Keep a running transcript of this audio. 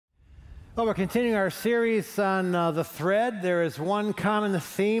Well, we're continuing our series on the thread. There is one common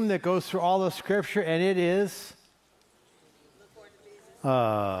theme that goes through all of Scripture, and it is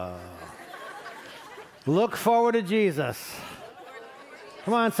look forward to Jesus.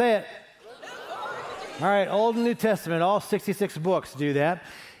 Come on, say it. All right, Old and New Testament, all 66 books do that.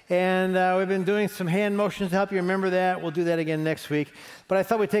 And we've been doing some hand motions to help you remember that. We'll do that again next week. But I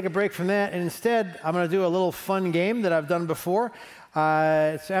thought we'd take a break from that, and instead, I'm going to do a little fun game that I've done before.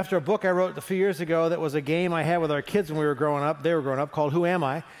 It's after a book I wrote a few years ago that was a game I had with our kids when we were growing up. They were growing up, called Who Am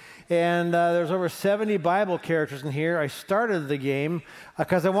I? And there's over 70 Bible characters in here. I started the game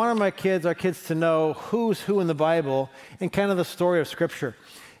because I wanted our kids to know who's who in the Bible and kind of the story of Scripture.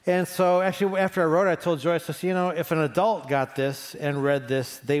 And so actually after I wrote it, I told Joyce, I said, if an adult got this and read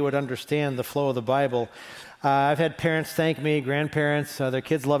this, they would understand the flow of the Bible. I've had parents thank me, grandparents, their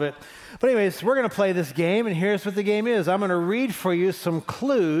kids love it. But anyways, we're going to play this game, and here's what the game is. I'm going to read for you some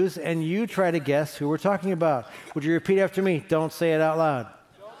clues, and you try to guess who we're talking about. Would you repeat after me? Don't say it out loud.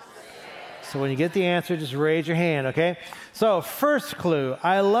 So when you get the answer, just raise your hand, okay? So first clue,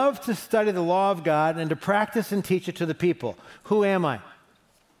 I love to study the law of God and to practice and teach it to the people. Who am I?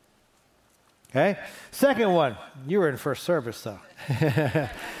 Okay. Second one, you were in first service, though.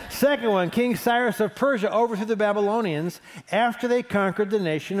 Second one, King Cyrus of Persia overthrew the Babylonians after they conquered the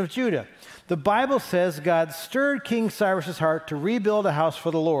nation of Judah. The Bible says God stirred King Cyrus's heart to rebuild a house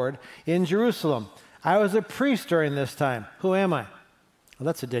for the Lord in Jerusalem. I was a priest during this time. Who am I? Well,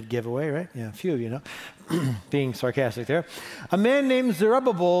 that's a dead giveaway, right? Yeah, a few, being sarcastic there. A man named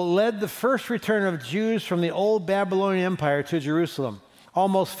Zerubbabel led the first return of Jews from the old Babylonian Empire to Jerusalem.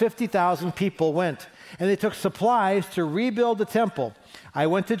 Almost 50,000 people went, and they took supplies to rebuild the temple. I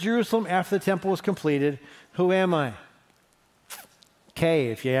went to Jerusalem after the temple was completed. Who am I? Okay,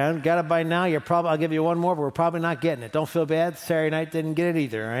 if you haven't got it by now, I'll give you one more, but we're probably not getting it. Don't feel bad. Saturday night didn't get it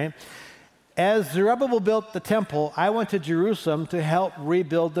either, all right? As Zerubbabel built the temple, I went to Jerusalem to help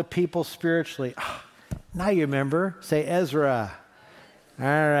rebuild the people spiritually. Now you remember. Say Ezra. All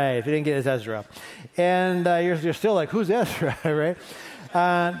right, if you didn't get it, it's Ezra. And you're still like, who's Ezra, right?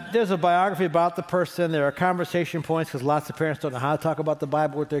 There's a biography about the person. There are conversation points because lots of parents don't know how to talk about the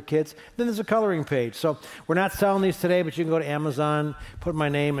Bible with their kids. Then there's a coloring page. So we're not selling these today, but you can go to Amazon, put my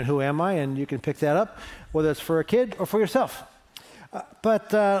name and who am I, and you can pick that up, whether it's for a kid or for yourself.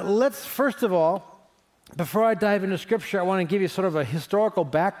 But let's, first of all, before I dive into Scripture, I want to give you sort of a historical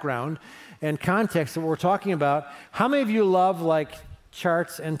background and context of what we're talking about. How many of you love,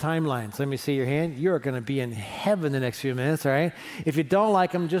 charts and timelines? Let me see your hand. You're going to be in heaven the next few minutes, all right? If you don't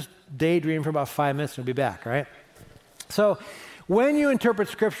like them, just daydream for about 5 minutes and we'll be back, all right? So when you interpret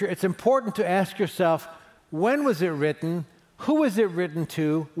Scripture, it's important to ask yourself, when was it written? Who was it written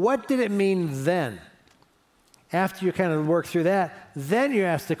to? What did it mean then? After you kind of work through that, then you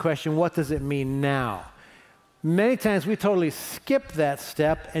ask the question, what does it mean now? Many times we totally skip that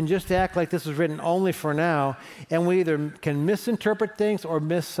step and just act like this was written only for now, and we either can misinterpret things or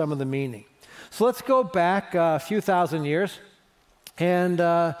miss some of the meaning. So let's go back a few thousand years, and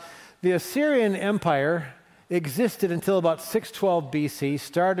the Assyrian Empire existed until about 612 BC,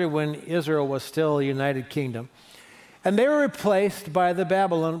 started when Israel was still a united kingdom. And they were replaced by the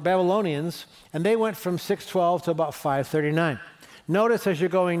Babylonians, and they went from 612 to about 539. Notice as you're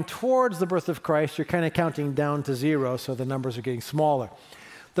going towards the birth of Christ, you're kind of counting down to zero, so the numbers are getting smaller.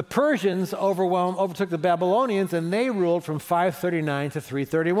 The Persians overtook the Babylonians, and they ruled from 539 to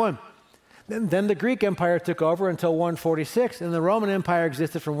 331. Then the Greek Empire took over until 146, and the Roman Empire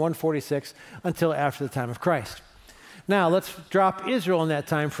existed from 146 until after the time of Christ. Now, let's drop Israel in that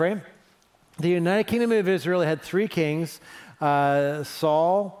time frame. The United Kingdom of Israel had three kings,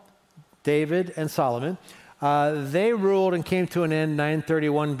 Saul, David, and Solomon. They ruled and came to an end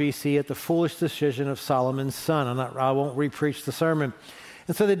 931 BC at the foolish decision of Solomon's son. I won't re-preach the sermon.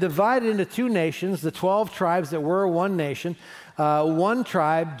 And so they divided into two nations, the 12 tribes that were one nation. One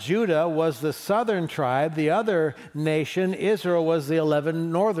tribe, Judah, was the southern tribe. The other nation, Israel, was the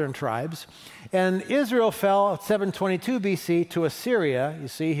 11 northern tribes. And Israel fell at 722 BC to Assyria, you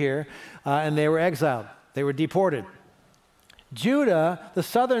see here, and they were exiled. They were deported. Judah, the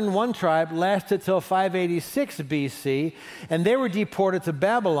southern one tribe, lasted till 586 BC, and they were deported to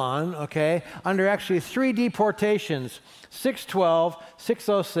Babylon, under actually three deportations, 612,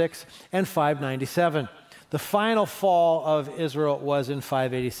 606, and 597. The final fall of Israel was in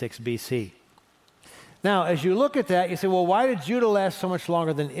 586 BC. Now, as you look at that, you say, well, why did Judah last so much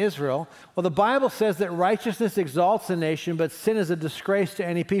longer than Israel? Well, the Bible says that righteousness exalts a nation, but sin is a disgrace to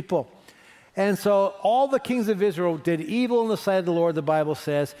any people. And so all the kings of Israel did evil in the sight of the Lord, the Bible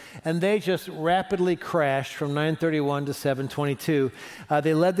says, and they just rapidly crashed from 931 to 722.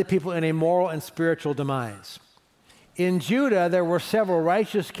 They led the people in a moral and spiritual demise. In Judah, there were several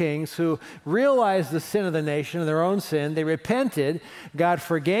righteous kings who realized the sin of the nation and their own sin. They repented. God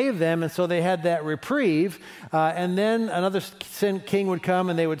forgave them, and so they had that reprieve. And then another king would come,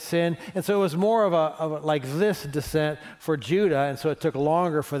 and they would sin. And so it was more of a like this descent for Judah, and so it took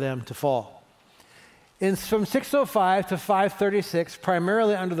longer for them to fall. From 605 to 536,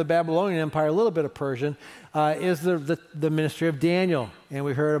 primarily under the Babylonian Empire, a little bit of Persian, is the ministry of Daniel. And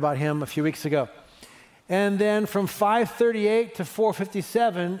we heard about him a few weeks ago. And then from 538 to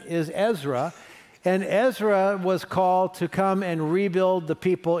 457 is Ezra. And Ezra was called to come and rebuild the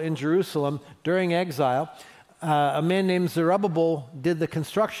people in Jerusalem during exile. A man named Zerubbabel did the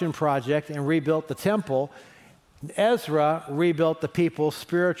construction project and rebuilt the temple. Ezra rebuilt the people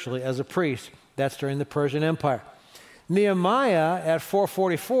spiritually as a priest. That's during the Persian Empire. Nehemiah at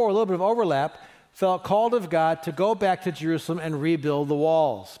 444, a little bit of overlap, felt called of God to go back to Jerusalem and rebuild the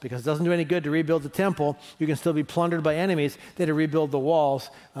walls, because it doesn't do any good to rebuild the temple. You can still be plundered by enemies. They had to rebuild the walls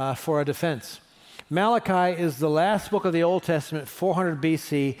for a defense. Malachi is the last book of the Old Testament, 400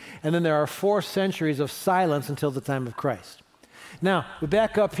 BC, and then there are 4 centuries of silence until the time of Christ. Now, we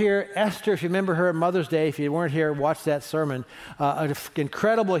back up here. Esther, if you remember her at Mother's Day, if you weren't here, watch that sermon. An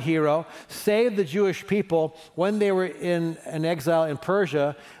incredible hero, saved the Jewish people when they were in an exile in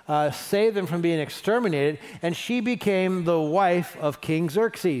Persia, saved them from being exterminated, and she became the wife of King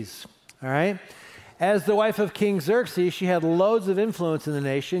Xerxes. All right? As the wife of King Xerxes, she had loads of influence in the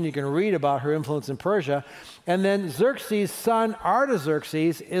nation. You can read about her influence in Persia. And then Xerxes' son,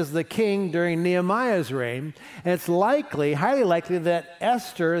 Artaxerxes, is the king during Nehemiah's reign. And it's likely, highly likely, that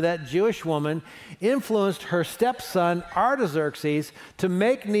Esther, that Jewish woman, influenced her stepson, Artaxerxes, to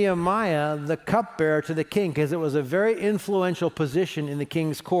make Nehemiah the cupbearer to the king, because it was a very influential position in the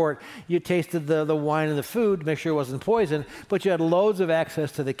king's court. You tasted the wine and the food to make sure it wasn't poison, but you had loads of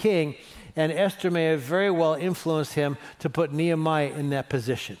access to the king. And Esther may have very well influenced him to put Nehemiah in that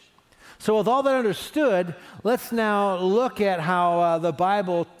position. So with all that understood, let's now look at how the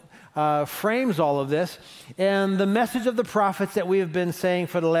Bible frames all of this. And the message of the prophets that we have been saying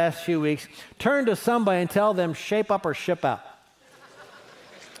for the last few weeks, turn to somebody and tell them, shape up or ship out.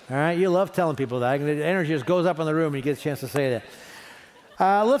 All right? You love telling people that. The energy just goes up in the room and you get a chance to say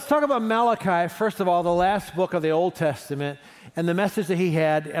that. Let's talk about Malachi, first of all, the last book of the Old Testament, and the message that he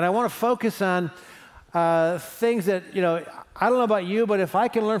had. And I want to focus on things that, I don't know about you, but if I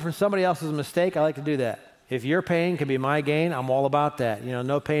can learn from somebody else's mistake, I like to do that. If your pain can be my gain, I'm all about that.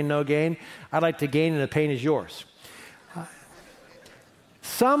 No pain, no gain. I'd like to gain, and the pain is yours.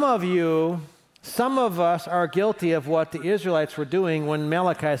 Some of us are guilty of what the Israelites were doing when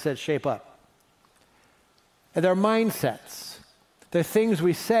Malachi said, shape up. And their mindsets. They're things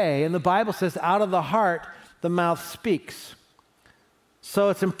we say, and the Bible says, out of the heart, the mouth speaks. So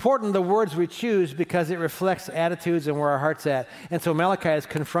it's important the words we choose because it reflects attitudes and where our heart's at. And so Malachi is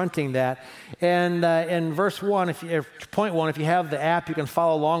confronting that. And in verse 1, point 1, if you have the app, you can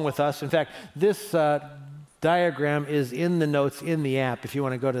follow along with us. In fact, this diagram is in the notes in the app if you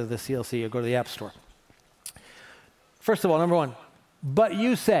want to go to the CLC or go to the App Store. First of all, number 1, but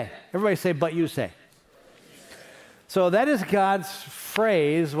you say. Everybody say, but you say. So that is God's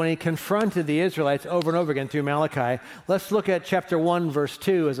phrase when he confronted the Israelites over and over again through Malachi. Let's look at chapter 1, verse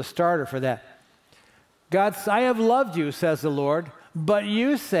 2 as a starter for that. God, I have loved you, says the Lord, but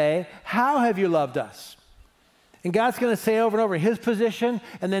you say, how have you loved us? And God's going to say over and over his position,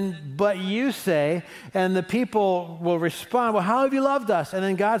 and then, but you say, and the people will respond, well, how have you loved us? And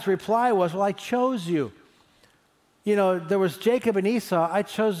then God's reply was, well, I chose you. There was Jacob and Esau. I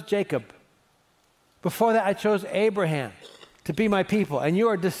chose Jacob. Before that, I chose Abraham to be my people, and you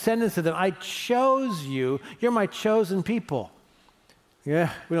are descendants of them. I chose you. You're my chosen people.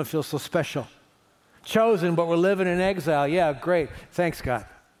 Yeah, we don't feel so special. Chosen, but we're living in exile. Yeah, great. Thanks, God.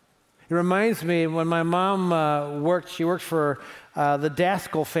 It reminds me when my mom worked for the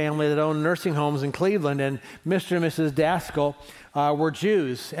Daskell family that owned nursing homes in Cleveland, and Mr. and Mrs. Daskell were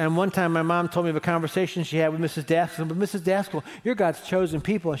Jews. And one time my mom told me of a conversation she had with Mrs. Daskell. But Mrs. Daskell, you're God's chosen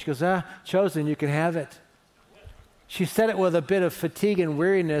people. And she goes, chosen, you can have it. She said it with a bit of fatigue and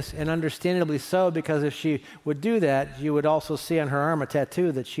weariness, and understandably so, because if she would do that, you would also see on her arm a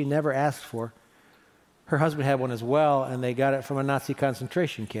tattoo that she never asked for. Her husband had one as well, and they got it from a Nazi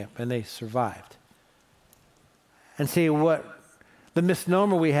concentration camp, and they survived. And see, what the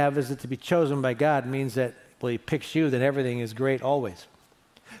misnomer we have is that to be chosen by God means that, well, he picks you, then everything is great always.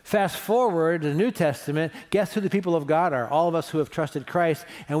 Fast forward to the New Testament, guess who the people of God are? All of us who have trusted Christ,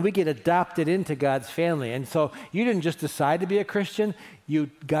 and we get adopted into God's family. And so you didn't just decide to be a Christian.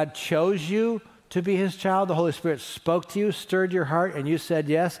 God chose you to be his child. The Holy Spirit spoke to you, stirred your heart, and you said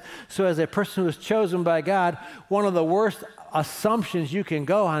yes. So as a person who is chosen by God, one of the worst assumptions you can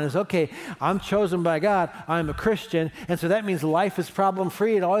go on is, okay, I'm chosen by God, I'm a Christian, and so that means life is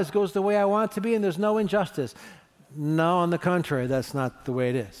problem-free. It always goes the way I want it to be, and there's no injustice. No, on the contrary, that's not the way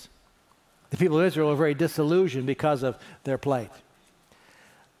it is. The people of Israel are very disillusioned because of their plight.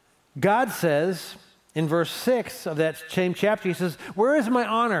 God says in verse 6 of that same chapter, he says, where is my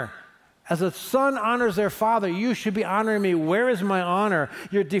honor? As a son honors their father, you should be honoring me. Where is my honor?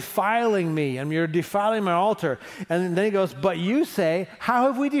 You're defiling me, and you're defiling my altar. And then he goes, but you say, how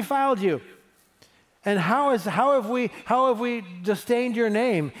have we defiled you? And how have we disdained your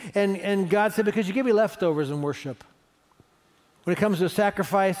name? And God said, because you give me leftovers in worship. When it comes to a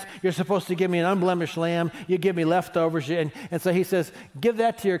sacrifice, you're supposed to give me an unblemished lamb. You give me leftovers. And so he says, give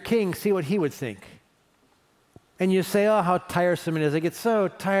that to your king, see what he would think. And you say, oh, how tiresome it is. I get so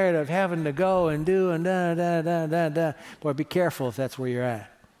tired of having to go and do and da. Boy, be careful if that's where you're at.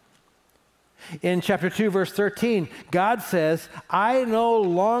 In chapter 2, verse 13, God says, I no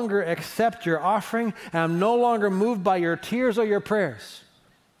longer accept your offering, and I'm no longer moved by your tears or your prayers.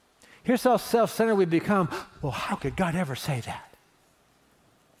 Here's how self-centered we become. Well, how could God ever say that?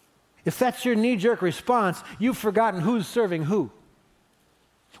 If that's your knee-jerk response, you've forgotten who's serving who.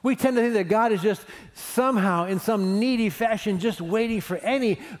 We tend to think that God is just somehow, in some needy fashion, just waiting for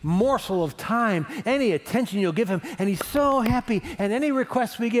any morsel of time, any attention you'll give him, and he's so happy, and any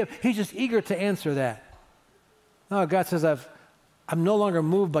request we give, he's just eager to answer that. No, God says, I'm no longer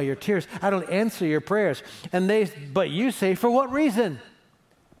moved by your tears. I don't answer your prayers. But you say, for what reason?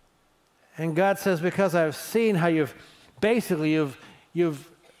 And God says, because I've seen how you've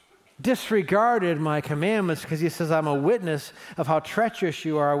disregarded my commandments, because he says, I'm a witness of how treacherous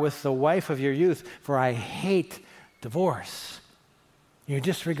you are with the wife of your youth, for I hate divorce. You're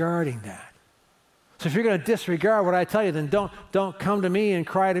disregarding that. So if you're going to disregard what I tell you, then don't come to me and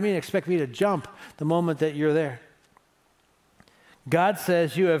cry to me and expect me to jump the moment that you're there. God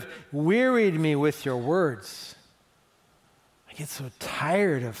says, you have wearied me with your words. I get so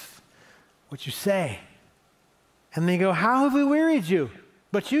tired of what you say. And they go, how have we wearied you?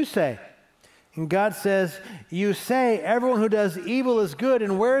 But you say, and God says, you say, everyone who does evil is good,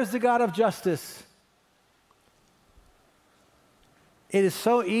 and where is the God of justice? It is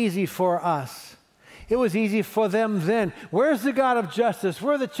so easy for us. It was easy for them then. Where's the God of justice?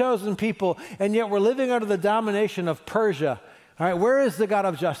 We're the chosen people, and yet we're living under the domination of Persia. All right, where is the God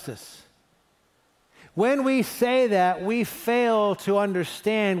of justice? When we say that, we fail to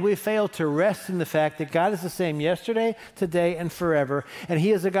understand, we fail to rest in the fact that God is the same yesterday, today, and forever. And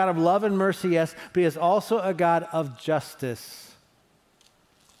he is a God of love and mercy, yes, but he is also a God of justice.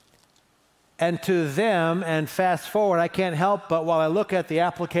 And to them, and fast forward, I can't help but while I look at the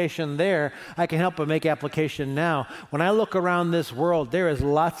application there, I can help but make application now. When I look around this world, there is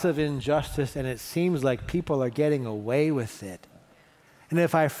lots of injustice, and it seems like people are getting away with it. And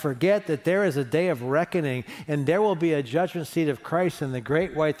if I forget that there is a day of reckoning and there will be a judgment seat of Christ in the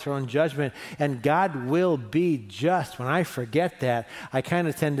great white throne judgment, and God will be just, when I forget that, I kind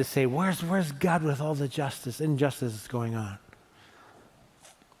of tend to say, where's God with all the injustice that's going on?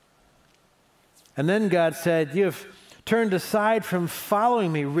 And then God said, you've turned aside from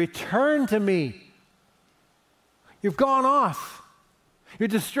following me. Return to me. You've gone off. You're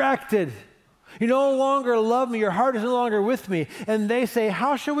distracted. You no longer love me. Your heart is no longer with me. And they say,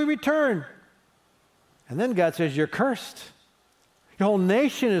 how shall we return? And then God says, you're cursed. Your whole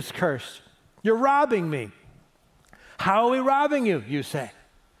nation is cursed. You're robbing me. How are we robbing you, you say?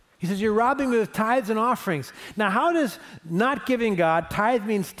 He says, you're robbing me with tithes and offerings. Now, how does not giving God, tithe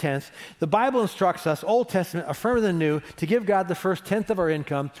means tenth. The Bible instructs us, Old Testament, affirming the New, to give God the first tenth of our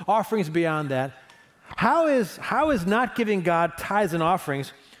income, offerings beyond that. How is not giving God tithes and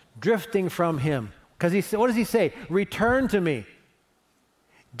offerings drifting from him? Because what does he say? Return to me.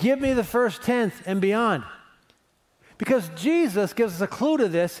 Give me the first tenth and beyond. Because Jesus gives us a clue to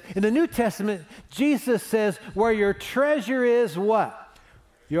this. In the New Testament, Jesus says, where your treasure is, what?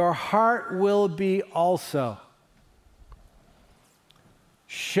 Your heart will be also.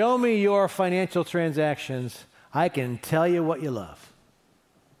 Show me your financial transactions. I can tell you what you love.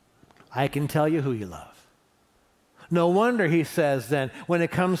 I can tell you who you love. No wonder he says then, when it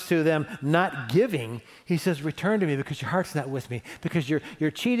comes to them not giving, he says, return to me because your heart's not with me, because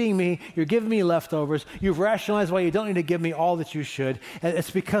you're cheating me, you're giving me leftovers, you've rationalized why you don't need to give me all that you should, and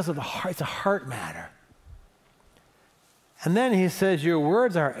it's because of the heart, it's a heart matter. And then he says, your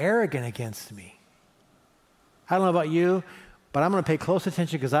words are arrogant against me. I don't know about you, but I'm going to pay close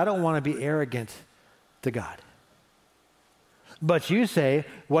attention because I don't want to be arrogant to God. But you say,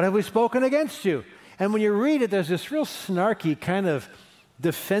 what have we spoken against you? And when you read it, there's this real snarky kind of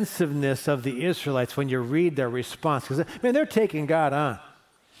defensiveness of the Israelites when you read their response. Because, man, they're taking God on.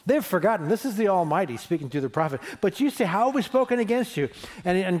 They've forgotten. This is the Almighty speaking through the prophet. But you say, how have we spoken against you?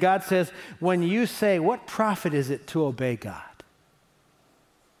 And God says, when you say, what profit is it to obey God?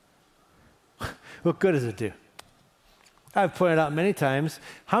 What good does it do? I've pointed out many times,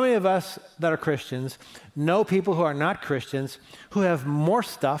 how many of us that are Christians know people who are not Christians who have more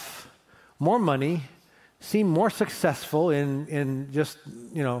stuff, more money, seem more successful in just,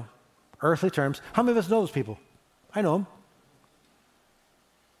 earthly terms? How many of us know those people? I know them.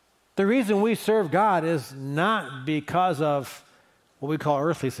 The reason we serve God is not because of what we call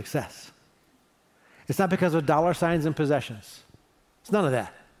earthly success. It's not because of dollar signs and possessions. It's none of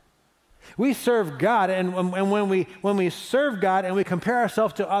that. We serve God, and when we serve God and we compare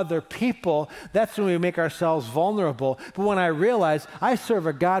ourselves to other people, that's when we make ourselves vulnerable. But when I realize I serve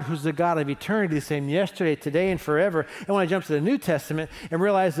a God who's the God of eternity, the same yesterday, today, and forever, and when I jump to the New Testament and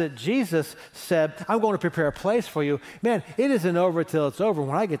realize that Jesus said, I'm going to prepare a place for you, man, it isn't over till it's over.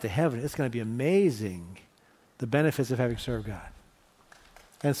 When I get to heaven, it's going to be amazing, the benefits of having served God.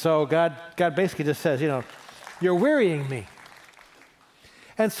 And so God basically just says, you're wearying me.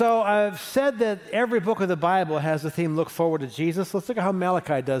 And so I've said that every book of the Bible has the theme, look forward to Jesus. Let's look at how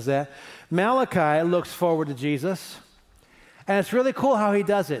Malachi does that. Malachi looks forward to Jesus. And it's really cool how he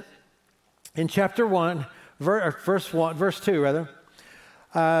does it. In chapter 1, verse 2, rather.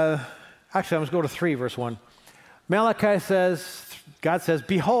 Actually, I'm going to go to 3, verse 1. Malachi says, God says,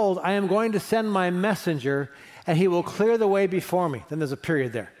 behold, I am going to send my messenger, and he will clear the way before me. Then there's a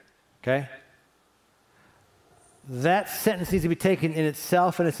period there, okay? That sentence needs to be taken in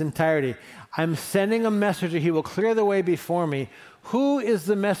itself in its entirety. I'm sending a messenger. He will clear the way before me. Who is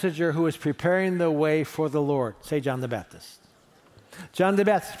the messenger who is preparing the way for the Lord? Say John the Baptist. John the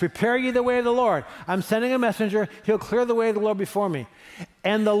Baptist, prepare ye the way of the Lord. I'm sending a messenger. He'll clear the way of the Lord before me.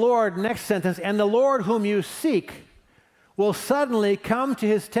 And the Lord, next sentence, and the Lord whom you seek will suddenly come to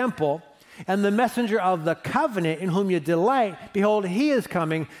his temple, and the messenger of the covenant in whom you delight, behold, he is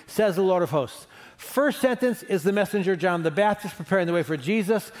coming, says the Lord of hosts. First sentence is the messenger John the Baptist preparing the way for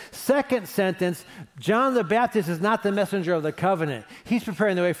Jesus. Second sentence, John the Baptist is not the messenger of the covenant. He's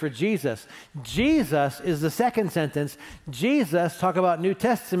preparing the way for Jesus. Jesus is the second sentence. Jesus, talk about New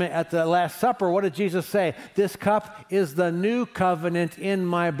Testament at the Last Supper. What did Jesus say? This cup is the new covenant in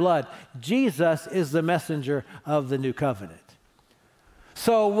my blood. Jesus is the messenger of the new covenant.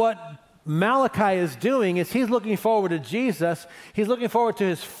 So what Malachi is doing is he's looking forward to Jesus. He's looking forward to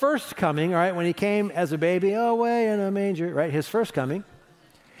his first coming, all right, when he came as a baby away in a manger, right, his first coming,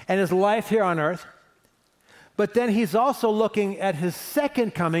 and his life here on earth. But then he's also looking at his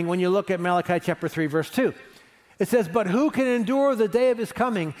second coming when you look at Malachi chapter 3, verse 2. It says, but who can endure the day of his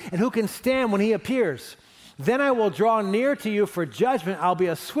coming, and who can stand when he appears? Then I will draw near to you for judgment. I'll be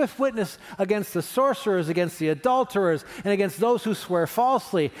a swift witness against the sorcerers, against the adulterers, and against those who swear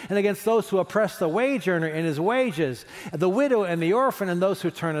falsely, and against those who oppress the wage earner in his wages, the widow and the orphan, and those who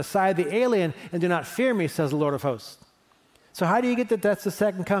turn aside the alien and do not fear me, says the Lord of hosts. So how do you get that that's the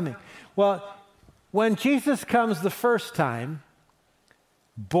second coming? Well, when Jesus comes the first time,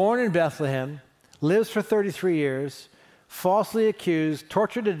 born in Bethlehem, lives for 33 years, falsely accused,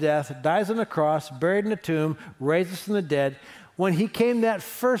 tortured to death, dies on the cross, buried in a tomb, raises from the dead. When he came that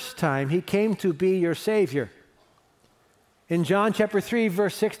first time, he came to be your Savior. In John chapter 3,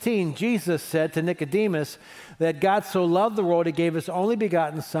 verse 16, Jesus said to Nicodemus that God so loved the world, he gave his only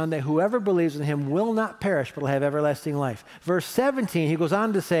begotten Son, that whoever believes in him will not perish, but will have everlasting life. Verse 17, he goes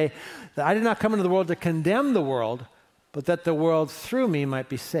on to say that I did not come into the world to condemn the world, but that the world through me might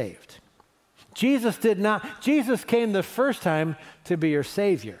be saved. Jesus came the first time to be your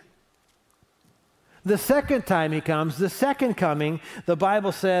Savior. The second time he comes, the second coming, the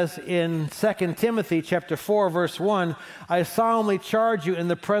Bible says in 2 Timothy chapter 4, verse 1, I solemnly charge you in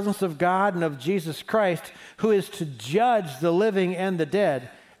the presence of God and of Jesus Christ, who is to judge the living and the dead,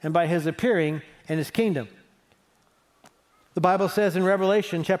 and by his appearing in his kingdom. The Bible says in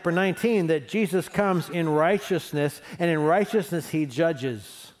Revelation chapter 19 that Jesus comes in righteousness, and in righteousness he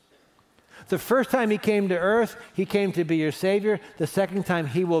judges. The first time he came to earth, he came to be your Savior. The second time,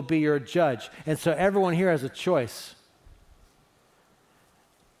 he will be your judge. And so everyone here has a choice.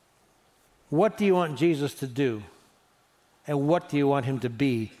 What do you want Jesus to do? And what do you want him to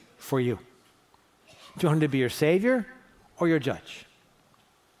be for you? Do you want him to be your Savior or your judge?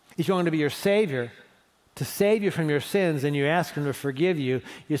 If you want him to be your Savior, to save you from your sins and you ask him to forgive you,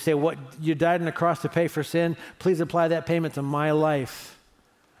 you say, "What, you died on the cross to pay for sin? Please apply that payment to my life.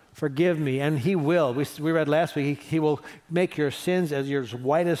 Forgive me." And he will. We read last week, he will make your sins as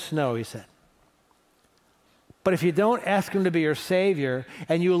white as snow, he said. But if you don't ask him to be your Savior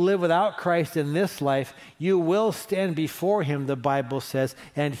and you live without Christ in this life, you will stand before him, the Bible says,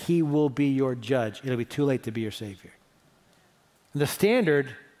 and he will be your judge. It'll be too late to be your Savior. And the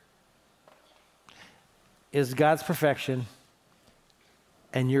standard is God's perfection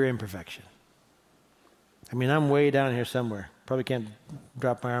and your imperfection. I mean, I'm way down here somewhere. Probably can't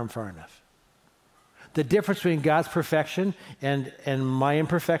drop my arm far enough. The difference between God's perfection and my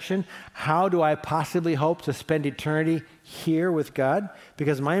imperfection, how do I possibly hope to spend eternity here with God?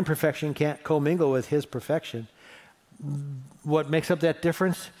 Because my imperfection can't commingle with his perfection. What makes up that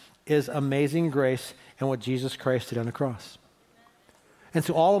difference is amazing grace and what Jesus Christ did on the cross. And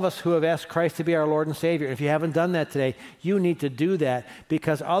so all of us who have asked Christ to be our Lord and Savior, if you haven't done that today, you need to do that,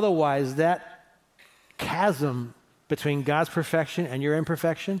 because otherwise that chasm between God's perfection and your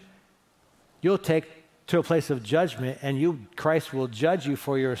imperfection, you'll take to a place of judgment, and Christ will judge you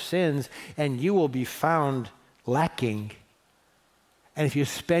for your sins, and you will be found lacking. And if you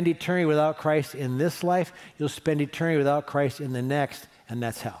spend eternity without Christ in this life, you'll spend eternity without Christ in the next, and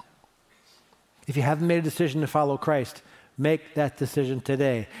that's hell. If you haven't made a decision to follow Christ, make that decision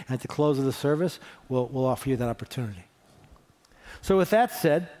today. And at the close of the service, we'll offer you that opportunity. So with that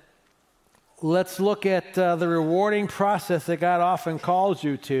said, let's look at the rewarding process that God often calls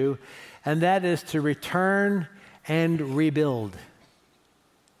you to, and that is to return and rebuild.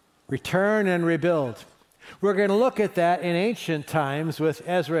 Return and rebuild. We're going to look at that in ancient times with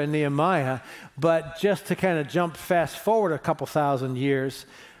Ezra and Nehemiah, but just to kind of jump fast forward a couple thousand years,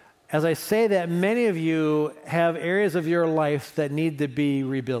 as I say that, many of you have areas of your life that need to be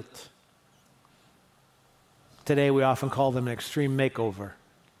rebuilt. Today we often call them an extreme makeover.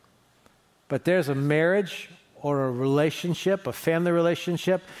 But there's a marriage or a relationship, a family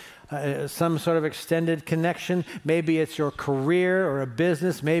relationship, some sort of extended connection. Maybe it's your career or a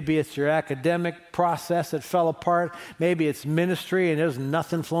business. Maybe it's your academic process that fell apart. Maybe it's ministry and there's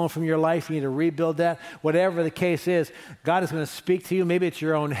nothing flowing from your life. You need to rebuild that. Whatever the case is, God is going to speak to you. Maybe it's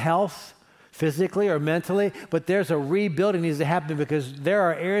your own health, physically or mentally, but there's a rebuilding that needs to happen because there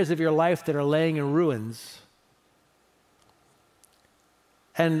are areas of your life that are laying in ruins.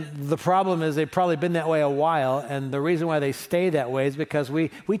 And the problem is they've probably been that way a while, and the reason why they stay that way is because we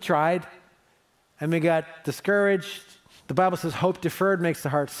tried, and we got discouraged. The Bible says hope deferred makes the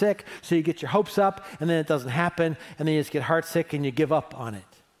heart sick, so you get your hopes up, and then it doesn't happen, and then you just get heart sick, and you give up on it.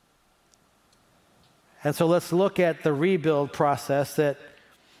 And so let's look at the rebuild process that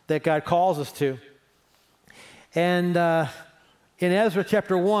God calls us to. And in Ezra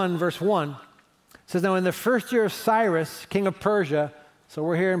chapter 1, verse 1, it says, "Now in the first year of Cyrus, king of Persia," so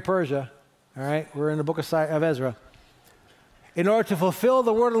we're here in Persia, all right? We're in the book of Ezra. "In order to fulfill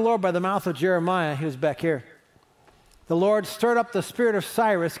the word of the Lord by the mouth of Jeremiah," he was back here, "the Lord stirred up the spirit of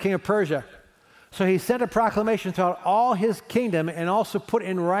Cyrus, king of Persia. So he sent a proclamation throughout all his kingdom and also put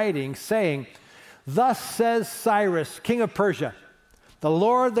in writing, saying, 'Thus says Cyrus, king of Persia, the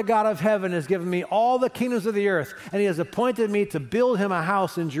Lord, the God of heaven, has given me all the kingdoms of the earth, and he has appointed me to build him a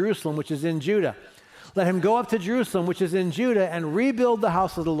house in Jerusalem, which is in Judah. Let him go up to Jerusalem, which is in Judah, and rebuild the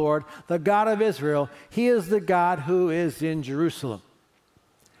house of the Lord, the God of Israel. He is the God who is in Jerusalem.'"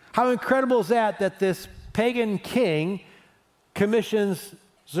 How incredible is that this pagan king commissions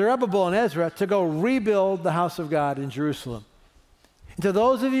Zerubbabel and Ezra to go rebuild the house of God in Jerusalem. And to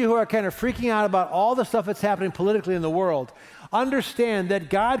those of you who are kind of freaking out about all the stuff that's happening politically in the world, understand that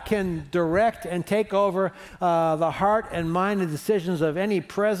God can direct and take over the heart and mind and decisions of any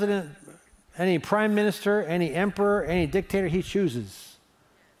president, any prime minister, any emperor, any dictator he chooses.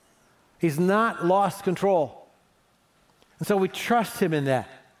 He's not lost control. And so we trust him in that.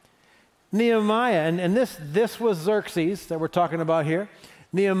 Nehemiah, and this was Xerxes that we're talking about here.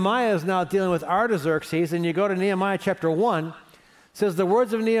 Nehemiah is now dealing with Artaxerxes, and you go to Nehemiah chapter 1, it says, "The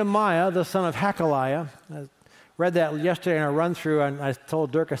words of Nehemiah, the son of Hakaliah," I read that yesterday in our run-through, and I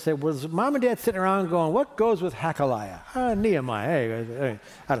told Dirk, I said, "Was mom and dad sitting around going, what goes with Hakaliah?" Nehemiah, hey,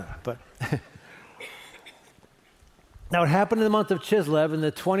 I don't know, but... "Now it happened in the month of Chislev in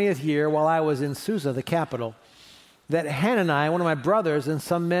the 20th year while I was in Susa, the capital, that Hanani, one of my brothers, and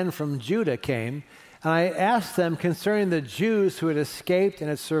some men from Judah came, and I asked them concerning the Jews who had escaped and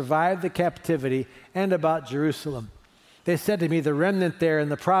had survived the captivity and about Jerusalem. They said to me, 'The remnant there in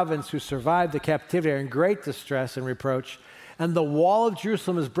the province who survived the captivity are in great distress and reproach, and the wall of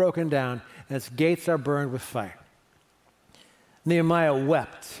Jerusalem is broken down, and its gates are burned with fire.' Nehemiah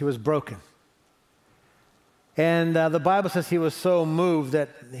wept. He was broken. And the Bible says he was so moved that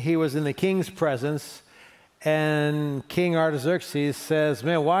he was in the king's presence. And King Artaxerxes says,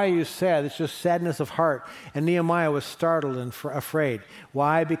 man, why are you sad? It's just sadness of heart. And Nehemiah was startled and afraid.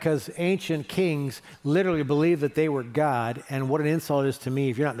 Why? Because ancient kings literally believed that they were God. And what an insult it is to me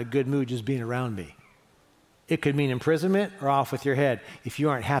if you're not in a good mood just being around me. It could mean imprisonment or off with your head if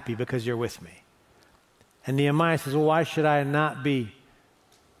you aren't happy because you're with me. And Nehemiah says, well, why should I not be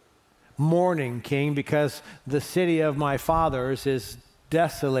mourning, king? Because the city of my fathers is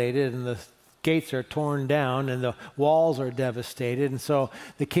desolated and the gates are torn down and the walls are devastated. And so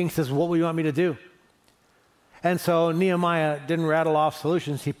the king says, what do you want me to do? And so Nehemiah didn't rattle off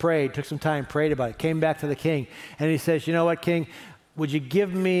solutions. He prayed, took some time, prayed about it, came back to the king. And he says, you know what, king? Would you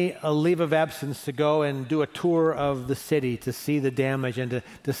give me a leave of absence to go and do a tour of the city to see the damage and to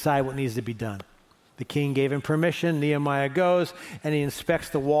decide what needs to be done? The king gave him permission. Nehemiah goes and he inspects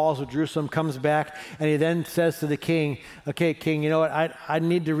the walls of Jerusalem, comes back, and he then says to the king, okay, king, you know what? I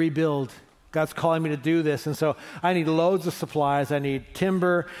need to rebuild. God's calling me to do this. And so I need loads of supplies. I need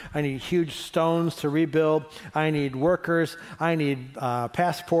timber. I need huge stones to rebuild. I need workers. I need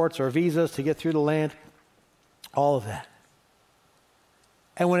passports or visas to get through the land. All of that.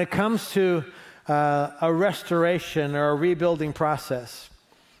 And when it comes to a restoration or a rebuilding process,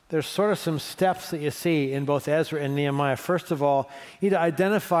 there's sort of some steps that you see in both Ezra and Nehemiah. First of all, you need to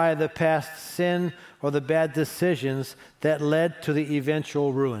identify the past sin or the bad decisions that led to the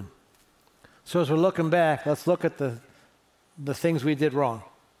eventual ruin. So as we're looking back, let's look at the things we did wrong,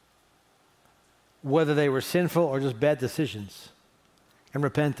 whether they were sinful or just bad decisions, and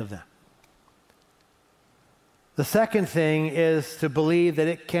repent of them. The second thing is to believe that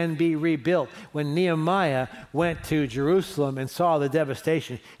it can be rebuilt. When Nehemiah went to Jerusalem and saw the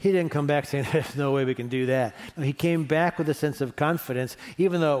devastation, he didn't come back saying, there's no way we can do that. No, he came back with a sense of confidence,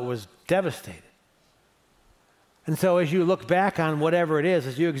 even though it was devastated. And so as you look back on whatever it is,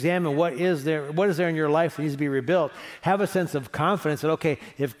 as you examine what is there in your life that needs to be rebuilt, have a sense of confidence that, okay,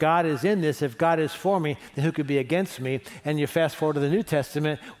 if God is in this, if God is for me, then who could be against me? And you fast forward to the New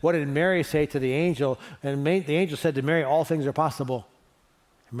Testament, what did Mary say to the angel? And the angel said to Mary, all things are possible.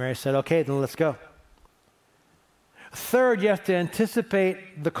 And Mary said, okay, then let's go. Third, you have to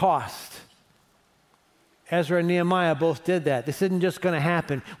anticipate the cost. Ezra and Nehemiah both did that. This isn't just going to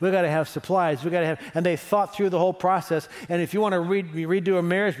happen. We've got to have supplies. And they thought through the whole process. And if you want to redo a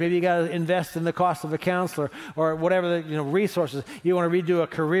marriage, maybe you got to invest in the cost of a counselor or whatever the resources. You want to redo a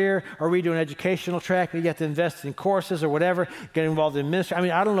career or redo an educational track, maybe you have to invest in courses or whatever. Get involved in ministry. I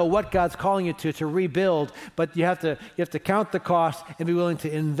mean, I don't know what God's calling you to rebuild, but you have to count the cost and be willing to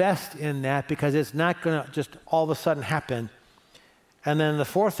invest in that because it's not going to just all of a sudden happen. And then the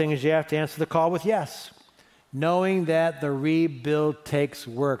fourth thing is you have to answer the call with yes. Knowing that the rebuild takes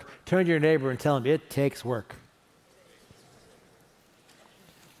work. Turn to your neighbor and tell him it takes work.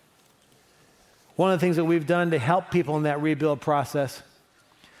 One of the things that we've done to help people in that rebuild process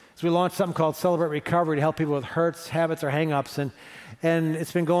is we launched something called Celebrate Recovery to help people with hurts, habits, or hang-ups. And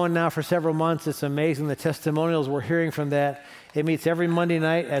it's been going now for several months. It's amazing the testimonials we're hearing from that. It meets every Monday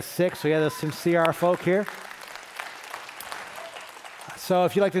night at 6. So we have some CR folk here. So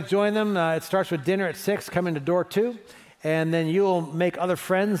if you'd like to join them, it starts with dinner at 6, come into door 2, and then you'll make other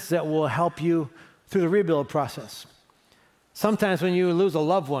friends that will help you through the rebuild process. Sometimes when you lose a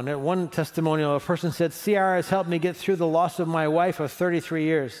loved one, at one testimonial, a person said, CR has helped me get through the loss of my wife of 33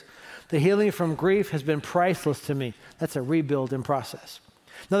 years. The healing from grief has been priceless to me. That's a rebuilding process.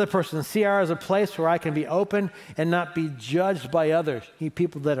 Another person, CR is a place where I can be open and not be judged by others. You need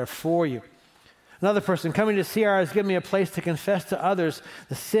people that are for you. Another person, coming to CR has given me a place to confess to others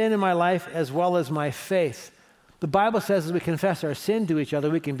the sin in my life as well as my faith. The Bible says as we confess our sin to each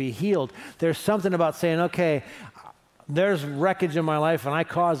other, we can be healed. There's something about saying, okay, there's wreckage in my life and I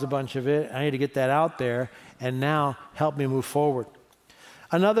caused a bunch of it. I need to get that out there and now help me move forward.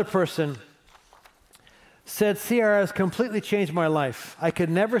 Another person said, CR has completely changed my life. I could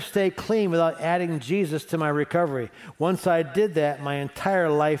never stay clean without adding Jesus to my recovery. Once I did that, my entire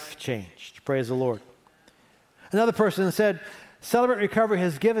life changed. Praise the Lord. Another person said, Celebrate Recovery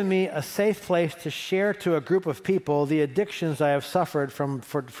has given me a safe place to share to a group of people the addictions I have suffered from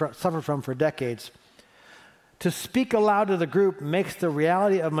for decades. To speak aloud to the group makes the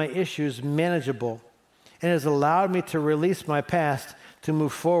reality of my issues manageable and has allowed me to release my past to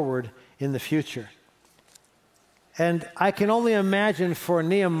move forward in the future. And I can only imagine for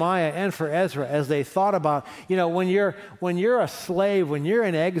Nehemiah and for Ezra as they thought about, when you're a slave, when you're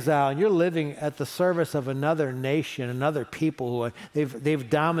in exile and you're living at the service of another nation, another people who they've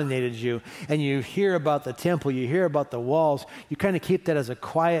dominated you, and you hear about the temple, you hear about the walls, you kind of keep that as a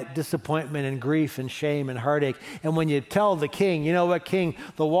quiet disappointment and grief and shame and heartache. And when you tell the king, you know what, king,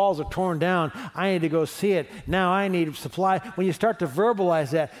 the walls are torn down, I need to go see it. Now I need supply. When you start to verbalize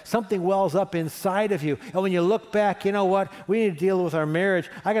that, something wells up inside of you. And when you look back, you know what? We need to deal with our marriage.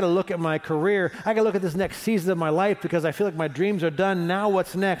 I got to look at my career. I got to look at this next season of my life because I feel like my dreams are done. Now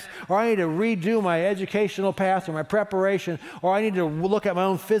what's next? Or I need to redo my educational path or my preparation. Or I need to look at my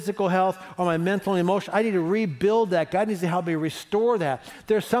own physical health or my mental and emotional. I need to rebuild that. God needs to help me restore that.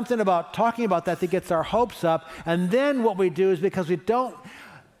 There's something about talking about that gets our hopes up. And then what we do is because we don't,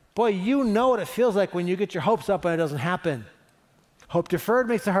 boy, you know what it feels like when you get your hopes up and it doesn't happen. Hope deferred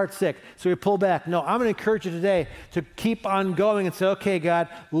makes the heart sick. So we pull back. No, I'm going to encourage you today to keep on going and say, okay, God,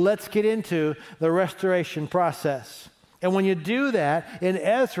 let's get into the restoration process. And when you do that, in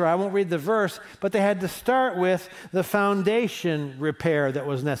Ezra, I won't read the verse, but they had to start with the foundation repair that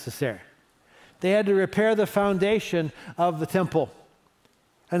was necessary. They had to repair the foundation of the temple.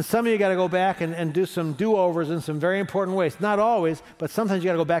 And some of you got to go back and do some do-overs in some very important ways. Not always, but sometimes you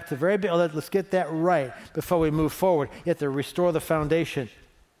got to go back to the very beginning. Let's get that right before we move forward. You have to restore the foundation.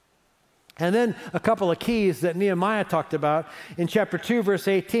 And then a couple of keys that Nehemiah talked about. In chapter 2, verse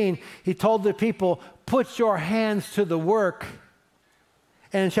 18, he told the people, put your hands to the work.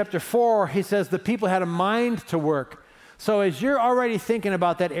 And in chapter 4, he says the people had a mind to work. So as you're already thinking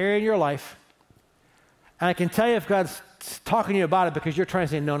about that area in your life, and I can tell you if God's talking to you about it because you're trying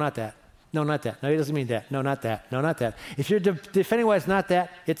to say, no, not that. No, not that. No, he doesn't mean that. No, not that. No, not that. If you're defending why it's not that,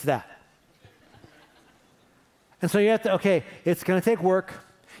 it's that. And so you have to, okay, it's going to take work.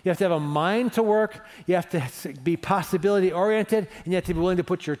 You have to have a mind to work. You have to be possibility oriented, and you have to be willing to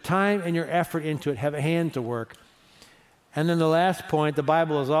put your time and your effort into it, have a hand to work. And then the last point, the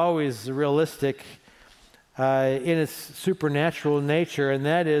Bible is always realistic in its supernatural nature, and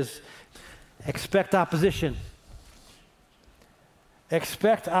that is expect opposition.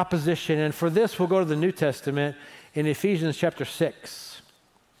 Expect opposition. And for this, we'll go to the New Testament in Ephesians chapter 6.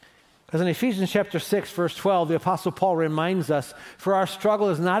 Because in Ephesians chapter 6, verse 12, the Apostle Paul reminds us, for our struggle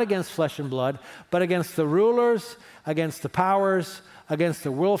is not against flesh and blood, but against the rulers, against the powers, against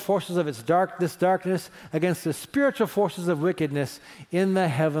the world forces of this darkness, against the spiritual forces of wickedness in the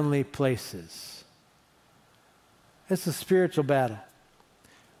heavenly places. It's a spiritual battle.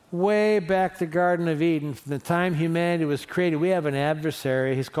 Way back to the Garden of Eden, from the time humanity was created, we have an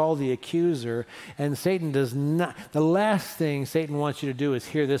adversary. He's called the accuser. And Satan does not, the last thing Satan wants you to do is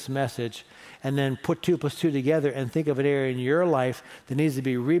hear this message and then put 2 plus 2 together and think of an area in your life that needs to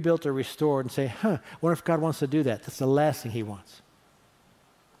be rebuilt or restored and say, I wonder if God wants to do that. That's the last thing he wants.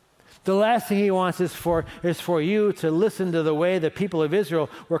 The last thing he wants is for you to listen to the way the people of Israel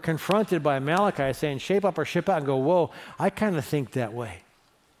were confronted by Malachi saying, shape up or ship out, and go, whoa, I kind of think that way.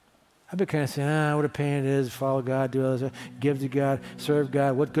 I've been kind of saying, what a pain it is, follow God, do all this, give to God, serve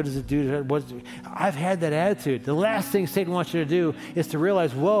God, what good does it do? I've had that attitude. The last thing Satan wants you to do is to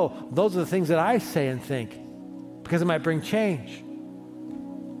realize, whoa, those are the things that I say and think, because it might bring change.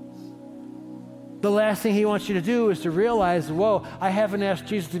 The last thing he wants you to do is to realize, whoa, I haven't asked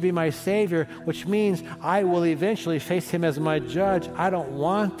Jesus to be my Savior, which means I will eventually face him as my judge. I don't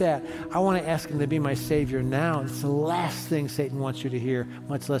want that. I want to ask him to be my Savior now. It's the last thing Satan wants you to hear,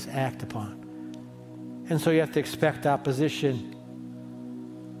 much less act upon. And so you have to expect opposition.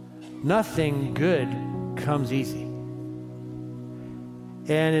 Nothing good comes easy.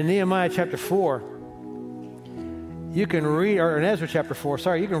 And in Nehemiah chapter 4, you can read, or in Ezra chapter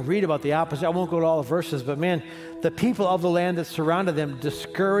 4, you can read about the opposite. I won't go to all the verses, but man, the people of the land that surrounded them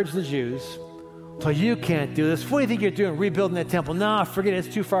discouraged the Jews. So you can't do this. What do you think you're doing, rebuilding that temple? No, forget it.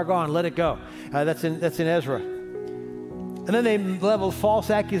 It's too far gone. Let it go. That's in Ezra. And then they leveled false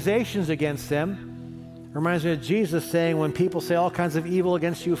accusations against them. Reminds me of Jesus saying, when people say all kinds of evil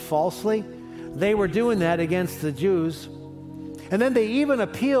against you falsely, they were doing that against the Jews. And then they even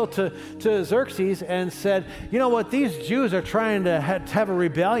appealed to Xerxes and said, you know what, these Jews are trying to have a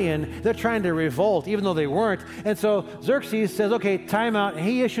rebellion. They're trying to revolt, even though they weren't. And so Xerxes says, okay, time out. And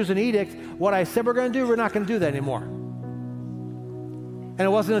he issues an edict. What I said we're going to do, we're not going to do that anymore. And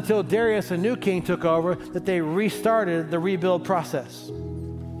it wasn't until Darius, a new king, took over that they restarted the rebuild process.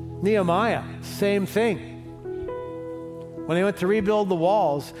 Nehemiah, same thing. When they went to rebuild the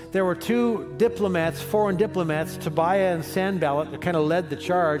walls, there were 2 diplomats, foreign diplomats, Tobiah and Sanballat, that kind of led the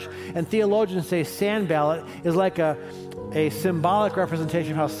charge. And theologians say Sanballat is like a a symbolic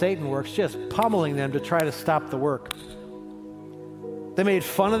representation of how Satan works, just pummeling them to try to stop the work. They made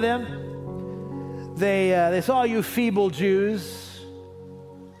fun of them. They saw, you feeble Jews.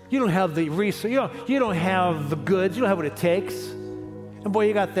 You don't have the resource. You don't have the goods. You don't have what it takes. And boy,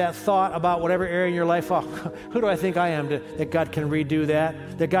 you got that thought about whatever area in your life. Oh, who do I think I am that God can redo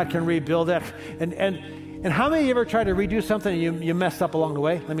that? That God can rebuild that? And how many of you ever tried to redo something and you messed up along the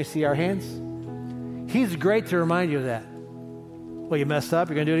way? Let me see our hands. He's great to remind you of that. Well, you messed up.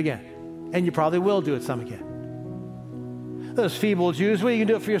 You're going to do it again, and you probably will do it some again. Those feeble Jews, well, you can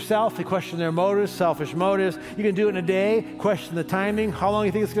do it for yourself. They question their motives, selfish motives. You can do it in a day, question the timing, how long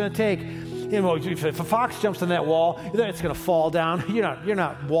you think it's going to take. You know, if a fox jumps on that wall, it's going to fall down. You're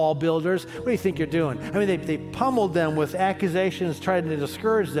not wall builders. What do you think you're doing? I mean, they pummeled them with accusations, trying to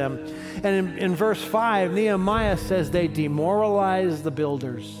discourage them. And in verse 5, Nehemiah says they demoralized the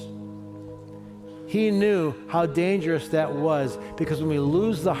builders. He knew how dangerous that was, because when we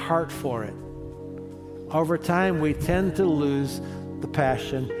lose the heart for it, over time, we tend to lose the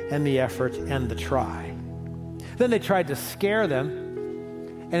passion and the effort and the try. Then they tried to scare them.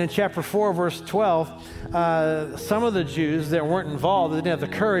 And in chapter 4, verse 12, some of the Jews that weren't involved, that didn't have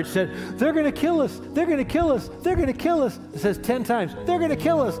the courage, said, they're going to kill us. They're going to kill us. They're going to kill us. It says 10 times, they're going to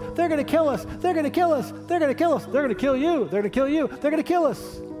kill us. They're going to kill us. They're going to kill us. They're going to kill us. They're going to kill you. They're going to kill you. They're going to kill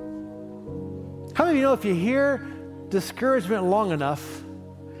us. How many of you know if you hear discouragement long enough,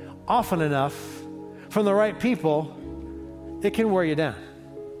 often enough, from the right people, it can wear you down.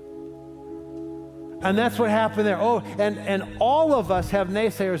 And that's what happened there. Oh, and all of us have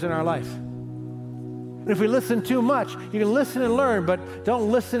naysayers in our life. And if we listen too much, you can listen and learn, but don't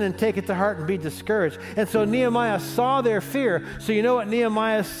listen and take it to heart and be discouraged. And so Nehemiah saw their fear. So you know what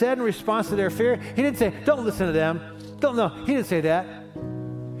Nehemiah said in response to their fear? He didn't say, don't listen to them. He didn't say that.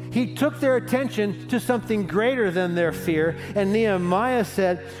 He took their attention to something greater than their fear. And Nehemiah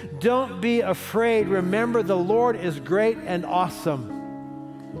said, don't be afraid. Remember, the Lord is great and awesome.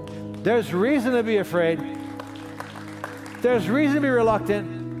 There's reason to be afraid. There's reason to be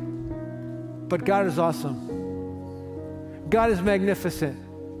reluctant. But God is awesome. God is magnificent.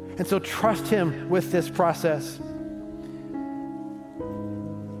 And so trust Him with this process.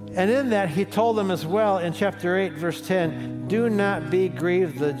 And in that, he told them as well in chapter 8, verse 10, do not be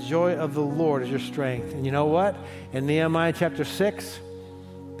grieved. The joy of the Lord is your strength. And you know what? In Nehemiah chapter 6,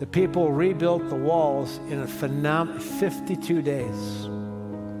 the people rebuilt the walls in a phenomenal 52 days.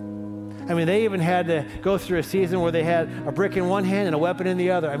 I mean, they even had to go through a season where they had a brick in one hand and a weapon in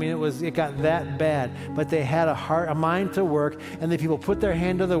the other. I mean, it got that bad. But they had a mind to work, and the people put their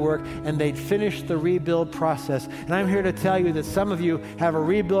hand to the work, and they'd finish the rebuild process. And I'm here to tell you that some of you have a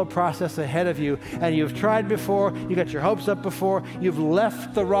rebuild process ahead of you, and you've tried before, you got your hopes up before, you've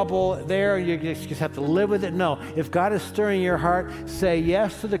left the rubble there, you just have to live with it. No, if God is stirring your heart, say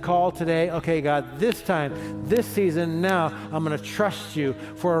yes to the call today. Okay, God, this time, this season, now, I'm going to trust you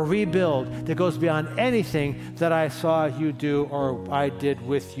for a rebuild that goes beyond anything that I saw you do or I did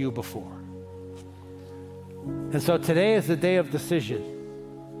with you before. And so today is the day of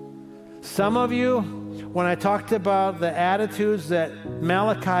decision. Some of you, when I talked about the attitudes that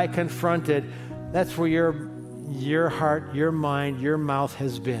Malachi confronted, that's where your heart, your mind, your mouth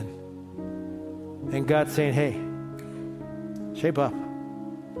has been. And God's saying, hey, shape up.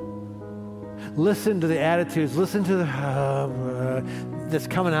 Listen to the attitudes. Listen to the that's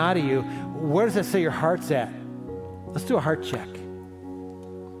coming out of you. Where does that say your heart's at? Let's do a heart check.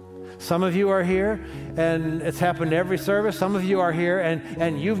 Some of you are here, and it's happened every service. Some of you are here,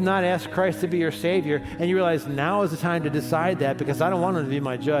 and you've not asked Christ to be your Savior, and you realize now is the time to decide that, because I don't want Him to be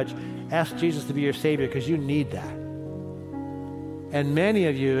my judge. Ask Jesus to be your Savior, because you need that. And many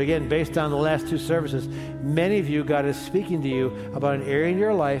of you, again, based on the last two services, many of you, God is speaking to you about an area in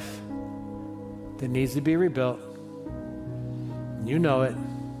your life that needs to be rebuilt. You know it.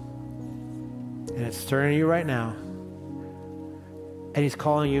 And it's stirring you right now. And He's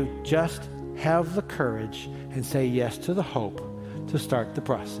calling you, just have the courage and say yes to the hope to start the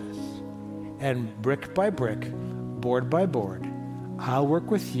process. And brick by brick, board by board, I'll work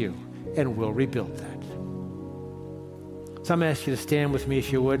with you and we'll rebuild that. So I'm going to ask you to stand with me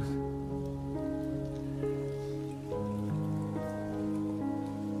if you would.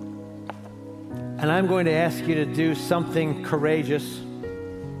 And I'm going to ask you to do something courageous.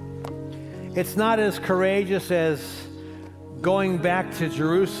 It's not as courageous as going back to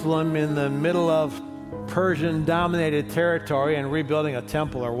Jerusalem in the middle of Persian-dominated territory and rebuilding a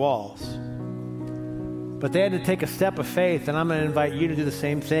temple or walls. But they had to take a step of faith, and I'm going to invite you to do the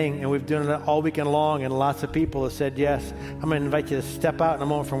same thing. And we've done it all weekend long, and lots of people have said yes. I'm going to invite you to step out in a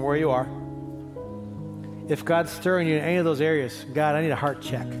moment from where you are. If God's stirring you in any of those areas, God, I need a heart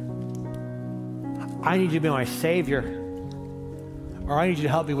check. I need you to be my Savior. Or I need you to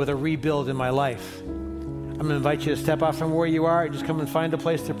help me with a rebuild in my life. I'm going to invite you to step out from where you are and just come and find a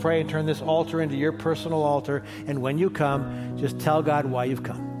place to pray and turn this altar into your personal altar. And when you come, just tell God why you've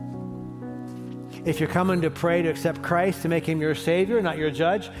come. If you're coming to pray to accept Christ, to make him your Savior, not your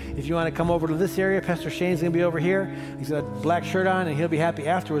judge, if you want to come over to this area, Pastor Shane's going to be over here. He's got a black shirt on, and he'll be happy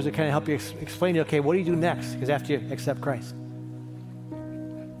afterwards to kind of help you explain to you, okay, what do you do next? Because after you accept Christ.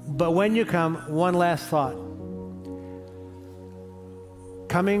 But when you come, one last thought.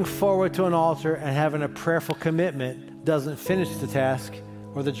 Coming forward to an altar and having a prayerful commitment doesn't finish the task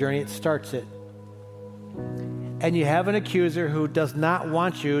or the journey, it starts it. And you have an accuser who does not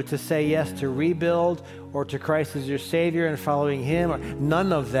want you to say yes to rebuild or to Christ as your Savior and following him, or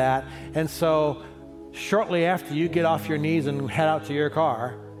none of that. And so shortly after you get off your knees and head out to your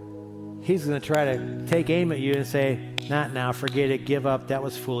car, he's going to try to take aim at you and say, not now, forget it, give up, that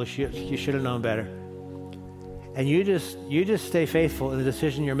was foolish, you should have known better. And you just stay faithful in the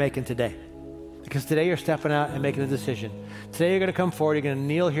decision you're making today. Because today you're stepping out and making a decision. Today you're going to come forward, you're going to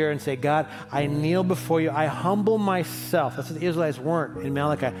kneel here and say, God, I kneel before you. I humble myself. That's what the Israelites weren't in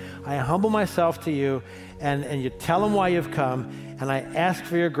Malachi. I humble myself to you, and you tell them why you've come, and I ask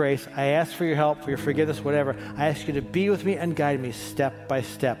for your grace. I ask for your help, for your forgiveness, whatever. I ask you to be with me and guide me step by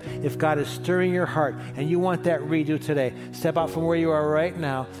step. If God is stirring your heart and you want that redo today, step out from where you are right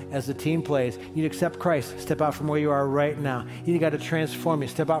now as the team plays. You need to accept Christ. Step out from where you are right now. You got to transform you.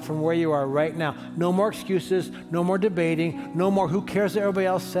 Step out from where you are right now. No more excuses, no more debating, no more who cares what everybody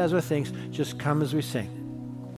else says or thinks. Just come as we sing.